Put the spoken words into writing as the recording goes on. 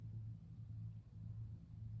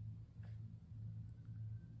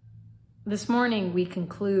This morning we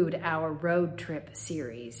conclude our road trip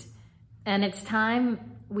series, and it's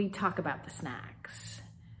time we talk about the snacks,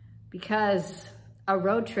 because a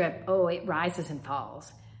road trip, it rises and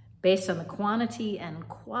falls based on the quantity and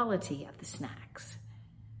quality of the snacks.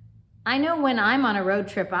 I know when I'm on a road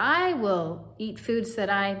trip, I will eat foods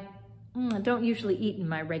that I don't usually eat in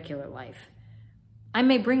my regular life. I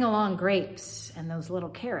may bring along grapes and those little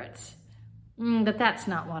carrots, but that's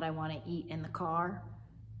not what I want to eat in the car.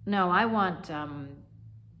 No, I want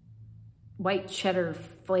white cheddar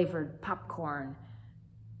flavored popcorn.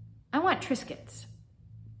 I want Triscuits.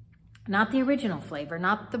 Not the original flavor,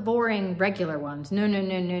 not the boring regular ones.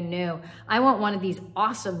 No. I want one of these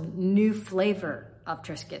awesome new flavor of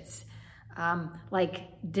Triscuits, like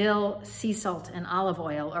dill, sea salt, and olive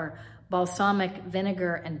oil, or balsamic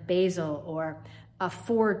vinegar and basil, or a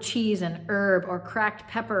 4 cheese and herb, or cracked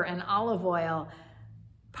pepper and olive oil,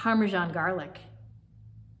 Parmesan garlic,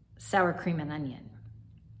 sour cream and onion.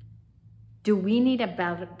 Do we need a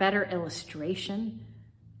better illustration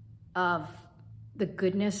of the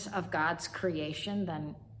goodness of God's creation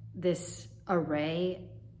than this array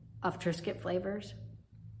of Triscuit flavors?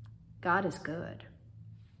 God is good.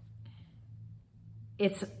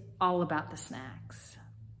 It's all about the snacks.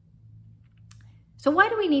 So why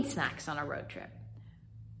do we need snacks on a road trip?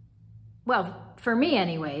 Well, for me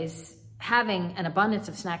anyways, having an abundance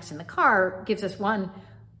of snacks in the car gives us one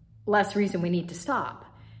less reason we need to stop.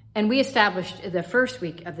 And we established the first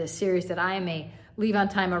week of this series that I am a leave on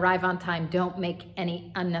time, arrive on time, don't make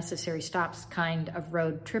any unnecessary stops kind of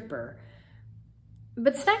road tripper.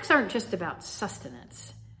 But snacks aren't just about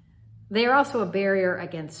sustenance. They are also a barrier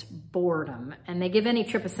against boredom, and they give any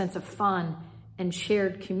trip a sense of fun and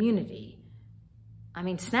shared community. I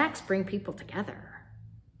mean, snacks bring people together.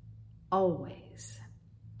 Always.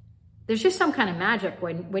 There's just some kind of magic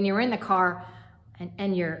when you're in the car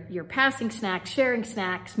and you're passing snacks, sharing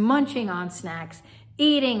snacks, munching on snacks,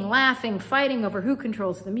 eating, laughing, fighting over who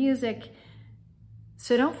controls the music.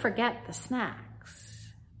 So don't forget the snacks.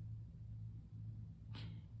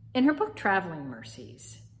 In her book, Traveling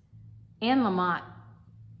Mercies, Anne Lamott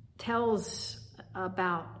tells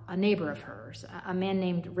about a neighbor of hers, a man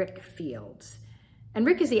named Rick Fields. And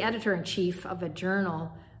Rick is the editor-in-chief of a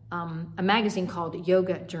journal, a magazine called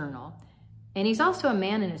Yoga Journal. And he's also a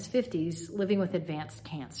man in his 50s living with advanced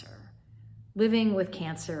cancer, living with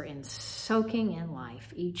cancer and soaking in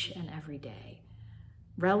life each and every day,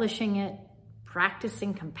 relishing it,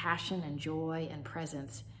 practicing compassion and joy and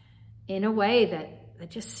presence in a way that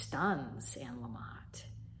just stuns Anne Lamott.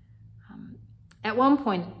 At one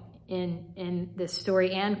point in this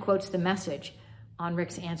story, Anne quotes the message on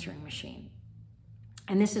Rick's answering machine.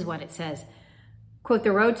 And this is what it says, quote,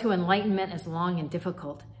 "The road to enlightenment is long and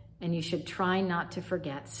difficult, and you should try not to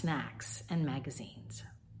forget snacks and magazines."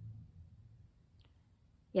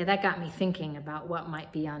 Yeah, that got me thinking about what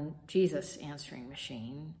might be on Jesus' answering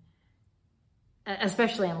machine,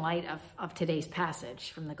 especially in light of today's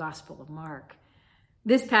passage from the Gospel of Mark.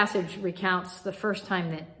 This passage recounts the first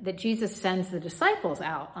time that Jesus sends the disciples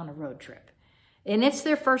out on a road trip. And it's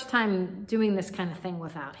their first time doing this kind of thing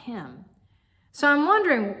without him. So I'm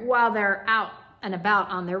wondering, while they're out and about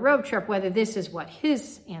on their road trip, whether this is what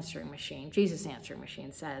his answering machine, Jesus' answering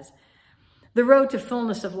machine, says. The road to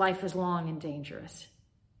fullness of life is long and dangerous.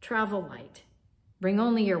 Travel light. Bring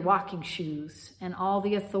only your walking shoes and all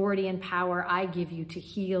the authority and power I give you to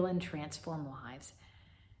heal and transform lives.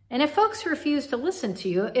 And if folks refuse to listen to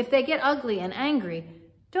you, if they get ugly and angry,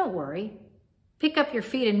 don't worry. Pick up your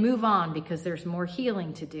feet and move on, because there's more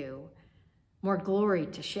healing to do, more glory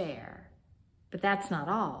to share. But that's not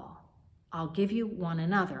all. I'll give you one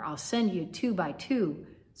another. I'll send you 2 by 2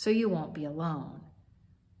 so you won't be alone.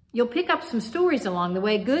 You'll pick up some stories along the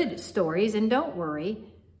way, good stories, and don't worry,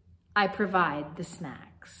 I provide the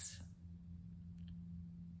snacks.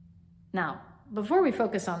 Now, before we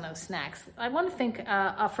focus on those snacks, I want to think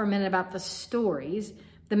for a minute about the stories,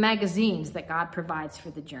 the magazines that God provides for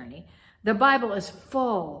the journey. The Bible is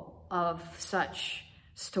full of such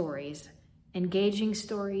stories. Engaging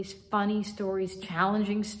stories, funny stories,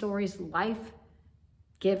 challenging stories,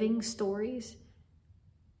 life-giving stories.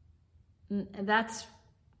 And that's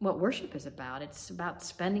what worship is about. It's about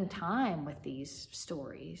spending time with these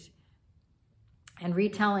stories and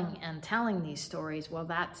retelling and telling these stories. Well,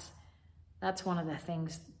 that's one of the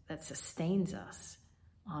things that sustains us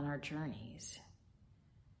on our journeys.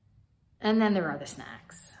 And then there are the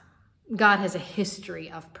snacks. God has a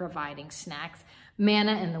history of providing snacks.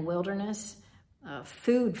 Manna in the wilderness,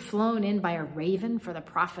 food flown in by a raven for the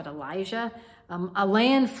prophet Elijah, a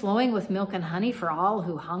land flowing with milk and honey for all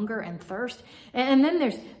who hunger and thirst. And then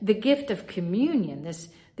there's the gift of communion,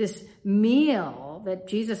 this meal that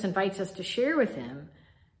Jesus invites us to share with him.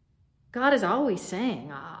 God is always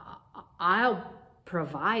saying, I'll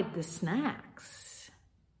provide the snacks.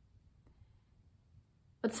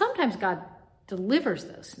 But sometimes God delivers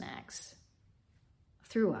those snacks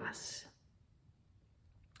through us.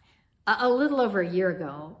 A little over a year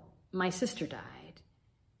ago, my sister died.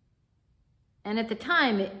 And at the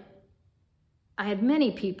time, I had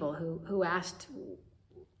many people who asked,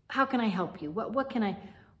 how can I help you? What can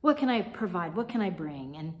I provide? What can I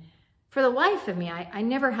bring? And for the life of me, I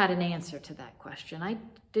never had an answer to that question. I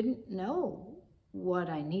didn't know what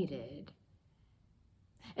I needed.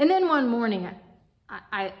 And then one morning,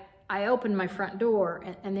 I opened my front door,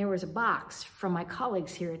 and there was a box from my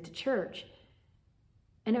colleagues here at the church.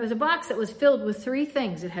 And it was a box that was filled with 3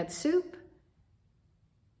 things. It had soup,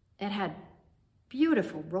 it had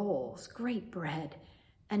beautiful rolls, great bread,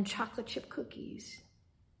 and chocolate chip cookies.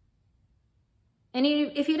 And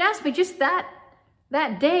if you'd asked me just that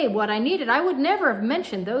day what I needed, I would never have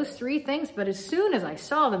mentioned those 3 things. But as soon as I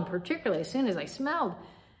saw them, particularly as soon as I smelled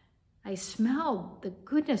the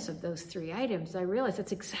goodness of those 3 items, I realized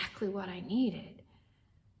that's exactly what I needed.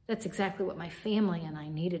 That's exactly what my family and I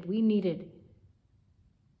needed. We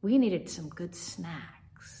needed some good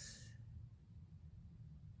snacks.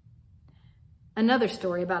 Another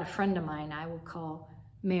story about a friend of mine I will call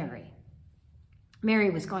Mary. Mary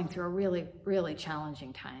was going through a really, really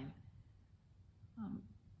challenging time.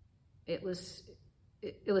 It was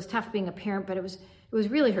tough being a parent, but it was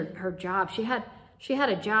really her job. She had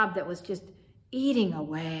a job that was just eating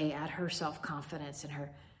away at her self-confidence and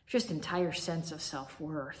her just entire sense of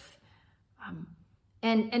self-worth.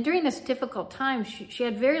 And during this difficult time, she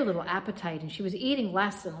had very little appetite, and she was eating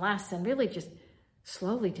less and less and really just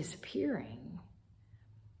slowly disappearing.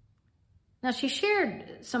 Now, she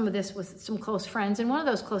shared some of this with some close friends, and one of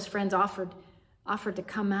those close friends offered to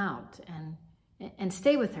come out and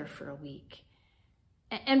stay with her for a week.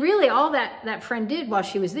 And really all that friend did while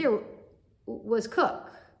she was there was cook.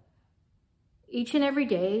 Each and every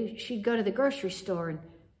day, she'd go to the grocery store and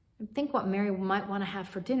think what Mary might want to have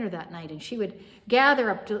for dinner that night. And she would gather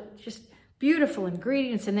up just beautiful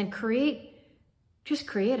ingredients and then create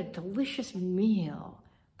a delicious meal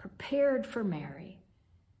prepared for Mary.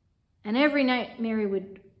 And every night Mary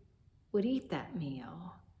would eat that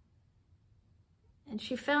meal. And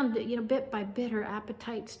she found that, bit by bit, her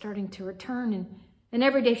appetite starting to return. And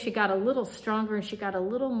every day she got a little stronger and she got a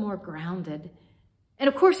little more grounded. And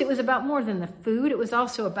of course, it was about more than the food. It was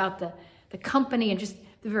also about the company and just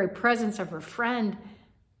the very presence of her friend.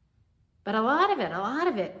 But a lot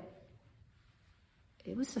of it,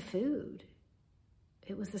 it was the food.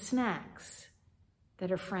 It was the snacks that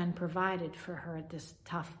her friend provided for her at this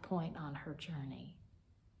tough point on her journey.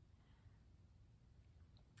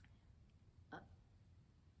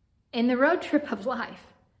 In the road trip of life,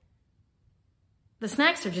 the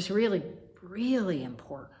snacks are just really, really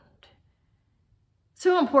important.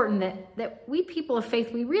 So important that we people of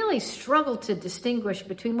faith, we really struggle to distinguish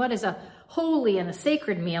between what is a holy and a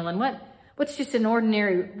sacred meal and what's just an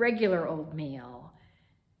ordinary, regular old meal.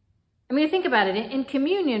 I mean, think about it. In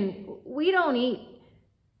communion, we don't eat,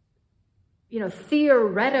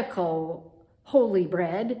 theoretical holy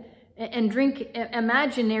bread and drink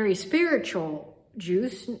imaginary spiritual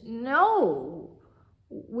juice. No,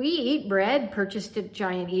 we eat bread purchased at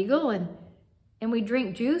Giant Eagle and we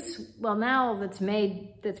drink juice, well, now that's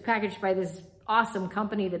packaged by this awesome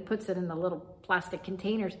company that puts it in the little plastic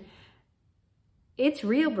containers. It's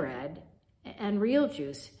real bread and real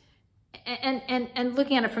juice. And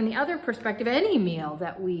looking at it from the other perspective, any meal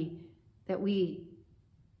that we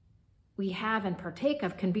have and partake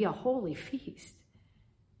of can be a holy feast.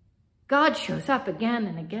 God shows up again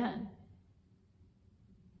and again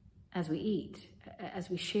as we eat, as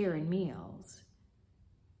we share in meals.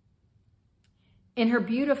 In her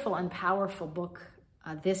beautiful and powerful book,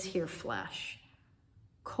 This Here Flesh,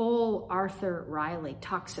 Cole Arthur Riley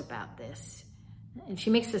talks about this. And she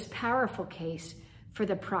makes this powerful case for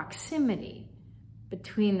the proximity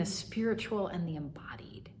between the spiritual and the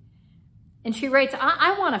embodied. And she writes,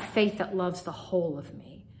 I want a faith that loves the whole of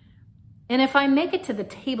me. And if I make it to the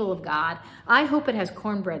table of God, I hope it has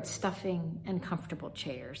cornbread, stuffing, and comfortable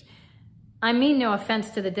chairs. I mean no offense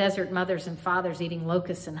to the desert mothers and fathers eating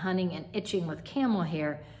locusts and honey and itching with camel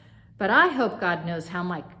hair, but I hope God knows how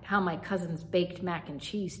my cousin's baked mac and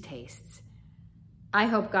cheese tastes. I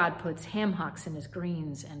hope God puts ham hocks in his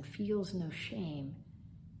greens and feels no shame,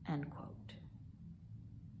 end quote.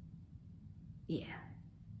 Yeah.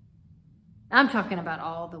 I'm talking about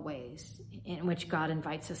all the ways in which God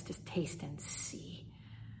invites us to taste and see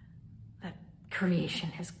that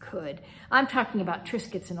creation is good. I'm talking about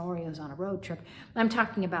Triscuits and Oreos on a road trip. I'm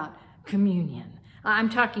talking about communion. I'm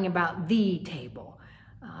talking about the table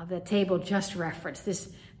just referenced,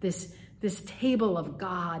 this table of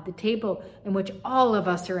God, the table in which all of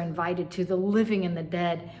us are invited to, the living and the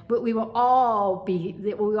dead. But we will all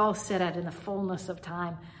sit at in the fullness of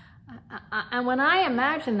time. And when I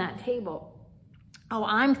imagine that table,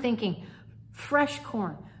 I'm thinking fresh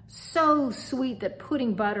corn, so sweet that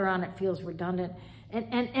putting butter on it feels redundant.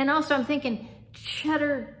 And also I'm thinking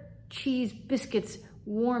cheddar cheese biscuits,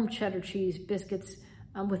 warm cheddar cheese biscuits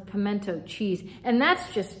with pimento cheese. And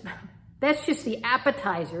that's just the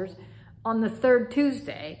appetizers on the third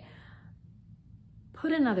Tuesday.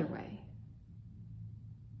 Put another way,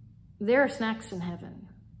 there are snacks in heaven,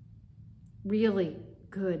 really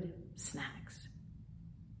good snacks.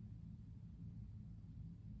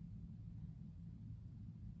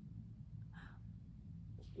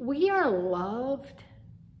 We are loved.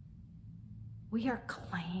 We are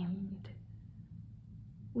claimed.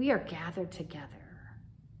 We are gathered together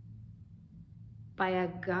by a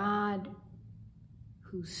God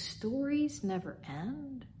whose stories never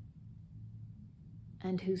end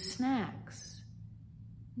and whose snacks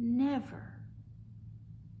never,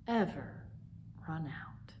 ever run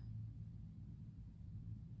out.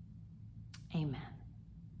 Amen.